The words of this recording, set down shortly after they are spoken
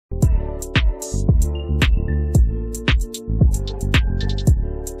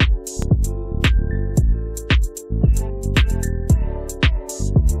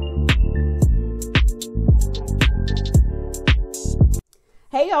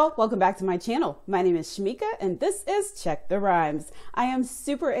y'all, welcome back to my channel. My name is Shamika and this is Check the Rhymes. I am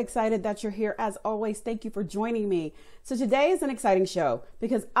super excited that you're here as always. Thank you for joining me. So today is an exciting show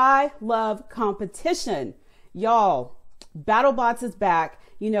because I love competition. Y'all, BattleBots is back.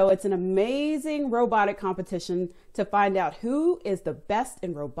 You know, it's an amazing robotic competition to find out who is the best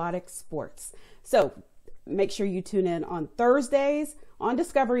in robotic sports. So make sure you tune in on Thursdays on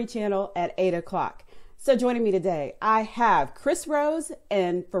Discovery Channel at 8 o'clock. So joining me today, I have Rose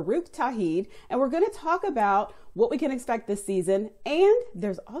Faruq Tauheed, and we're going to talk about what we can expect this season. And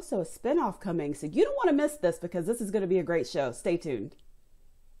there's also a spinoff coming, so you don't want to miss this because this is going to be a great show. Stay tuned.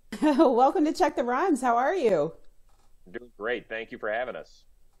 Welcome to Check the Rhymes. How are you? Doing great. Thank you for having us.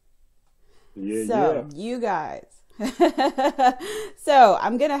 You guys. So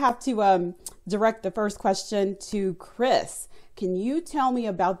I'm going to have to direct the first question to Chris. Can you tell me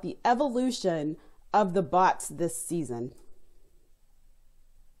about the evolution of the bots this season?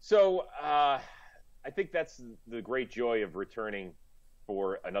 So I think that's the great joy of returning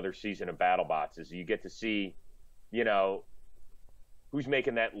for another season of BattleBots is you get to see, you know, who's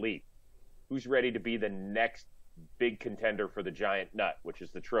making that leap, who's ready to be the next big contender for the giant nut, which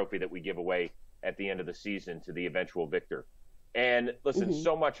is the trophy that we give away at the end of the season to the eventual victor. And listen,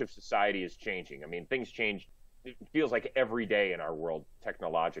 so much of society is changing. I mean, things change. It feels like every day in our world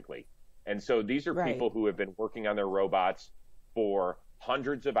technologically. And so these are people who have been working on their robots for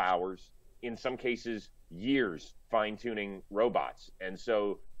hundreds of hours, in some cases years, fine-tuning robots. And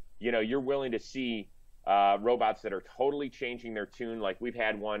so, you know, you're willing to see robots that are totally changing their tune. Like we've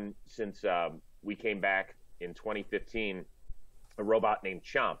had one since we came back in 2015, a robot named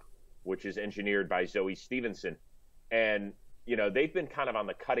Chomp, which is engineered by Zoe Stevenson. And, you know, they've been kind of on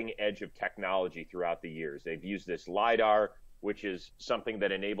the cutting edge of technology throughout the years. They've used this LiDAR, which is something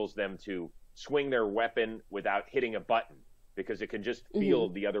that enables them to swing their weapon without hitting a button because it can just feel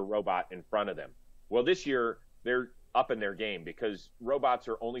the other robot in front of them. Well, this year, they're up in their game because robots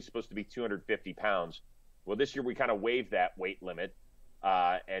are only supposed to be 250 pounds. Well, this year, we kind of waived that weight limit,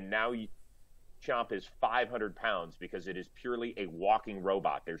 and now Chomp is 500 pounds because it is purely a walking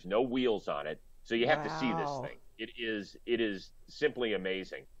robot. There's no wheels on it, so you have to see this thing. It is simply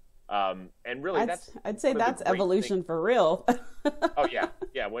amazing. And really, I'd say that's evolution for real. Oh yeah.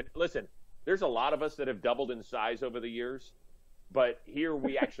 Listen, there's a lot of us that have doubled in size over the years, but here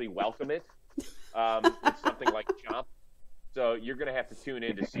we actually welcome it. It's something like Chomp. So you're going to have to tune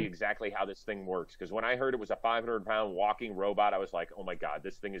in to see exactly how this thing works. Because when I heard it was a 500-pound walking robot, I was like, oh my God,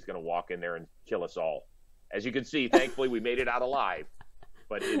 this thing is going to walk in there and kill us all. As you can see, thankfully we made it out alive.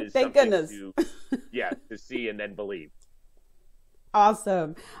 But it is something to see and then believe.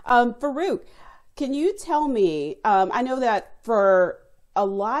 Awesome. Faruq, can you tell me, I know that for a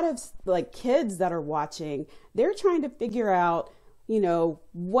lot of like kids that are watching, they're trying to figure out, you know,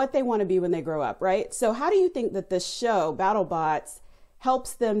 what they want to be when they grow up, right? So how do you think that this show, BattleBots,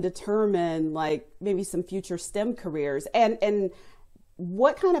 helps them determine like maybe some future STEM careers? And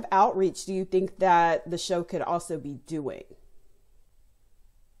what kind of outreach do you think that the show could also be doing?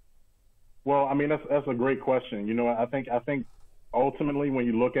 Well, I mean, that's a great question. You know, I think ultimately, when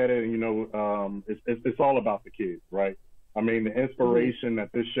you look at it, you know, it's all about the kids, right? I mean, the inspiration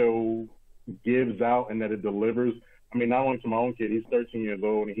that this show gives out and that it delivers. I mean, not only to my own kid, he's 13 years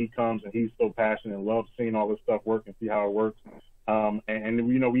old, and he comes and he's so passionate and loves seeing all this stuff work and see how it works. And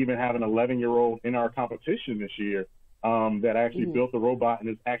you know, we even have an 11-year-old in our competition this year that actually built the robot and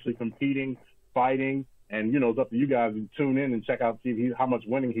is actually competing, fighting. And, you know, it's up to you guys to tune in and check out, see how much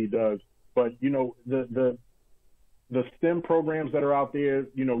winning he does. But, you know, the STEM programs that are out there,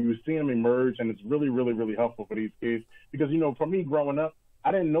 you know, you see them emerge, and it's really, really, really helpful for these kids. Because, you know, for me growing up,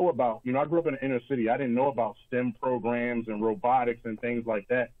 I didn't know about, you know, I grew up in the inner city. I didn't know about STEM programs and robotics and things like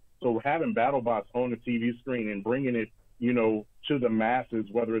that. So having BattleBots on the TV screen and bringing it, you know, to the masses,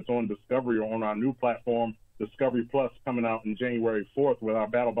 whether it's on Discovery or on our new platform, Discovery Plus, coming out in January 4th with our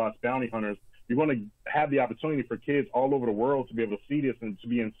BattleBots Bounty Hunters, you're going to have the opportunity for kids all over the world to be able to see this and to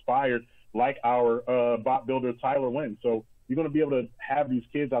be inspired like our bot builder, Tyler Wynn. So you're going to be able to have these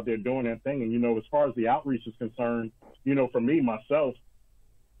kids out there doing their thing. And, you know, as far as the outreach is concerned, you know, for me, myself,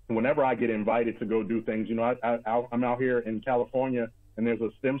 whenever I get invited to go do things, you know, I'm out here in California, and there's a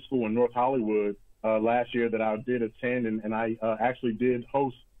STEM school in North Hollywood last year that I did attend, and I actually did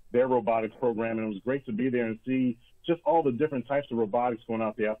host their robotics program, and it was great to be there and see just all the different types of robotics going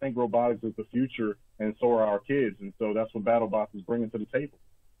out there. I think robotics is the future, and so are our kids, and so that's what BattleBots is bringing to the table.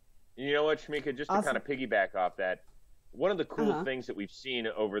 You know what, Shamika, just to kind of piggyback off that, one of the cool things that we've seen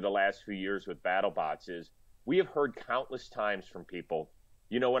over the last few years with BattleBots is we have heard countless times from people.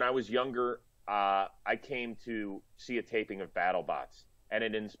 You know, when I was younger, I came to see a taping of BattleBots, and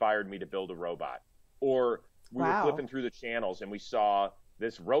it inspired me to build a robot. Or we were flipping through the channels and we saw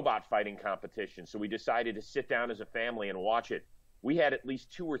this robot fighting competition. So we decided to sit down as a family and watch it. We had at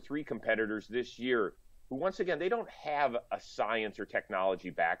least 2 or 3 competitors this year who, once again, they don't have a science or technology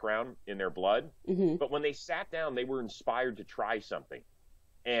background in their blood. But when they sat down, they were inspired to try something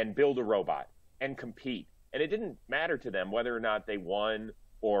and build a robot and compete. And it didn't matter to them whether or not they won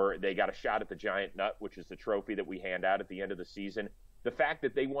or they got a shot at the giant nut, which is the trophy that we hand out at the end of the season. The fact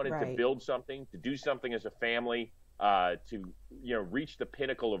that they wanted to build something, to do something as a family, to reach the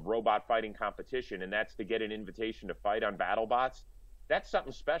pinnacle of robot fighting competition, and that's to get an invitation to fight on BattleBots, that's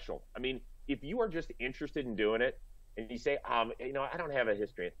something special. I mean, if you are just interested in doing it, and you say, I don't have a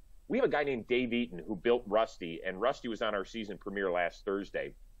history. We have a guy named Dave Eaton who built Rusty, and Rusty was on our season premiere last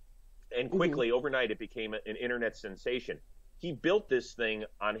Thursday. And quickly, overnight, it became an internet sensation. He built this thing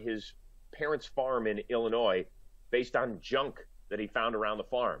on his parents' farm in Illinois based on junk that he found around the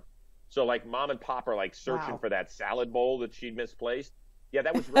farm. So, like, Mom and Pop are, like, searching for that salad bowl that she'd misplaced. Yeah,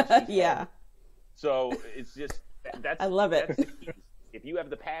 that was Rusty's farm. So it's just, I love it. That's the key. If you have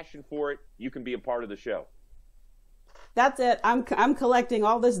the passion for it, you can be a part of the show. That's it. I'm collecting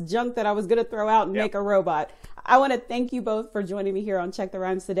all this junk that I was going to throw out and make a robot. I want to thank you both for joining me here on Check the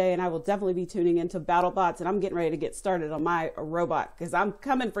Rhymes today, and I will definitely be tuning into BattleBots, and I'm getting ready to get started on my robot because I'm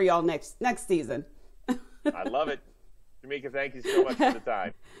coming for y'all next season. I love it. Shamika, thank you so much for the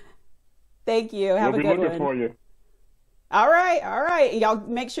time. Thank you. Have a good one. We'll be looking for you. All right. Y'all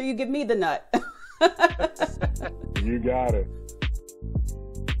make sure you give me the nut. You got it.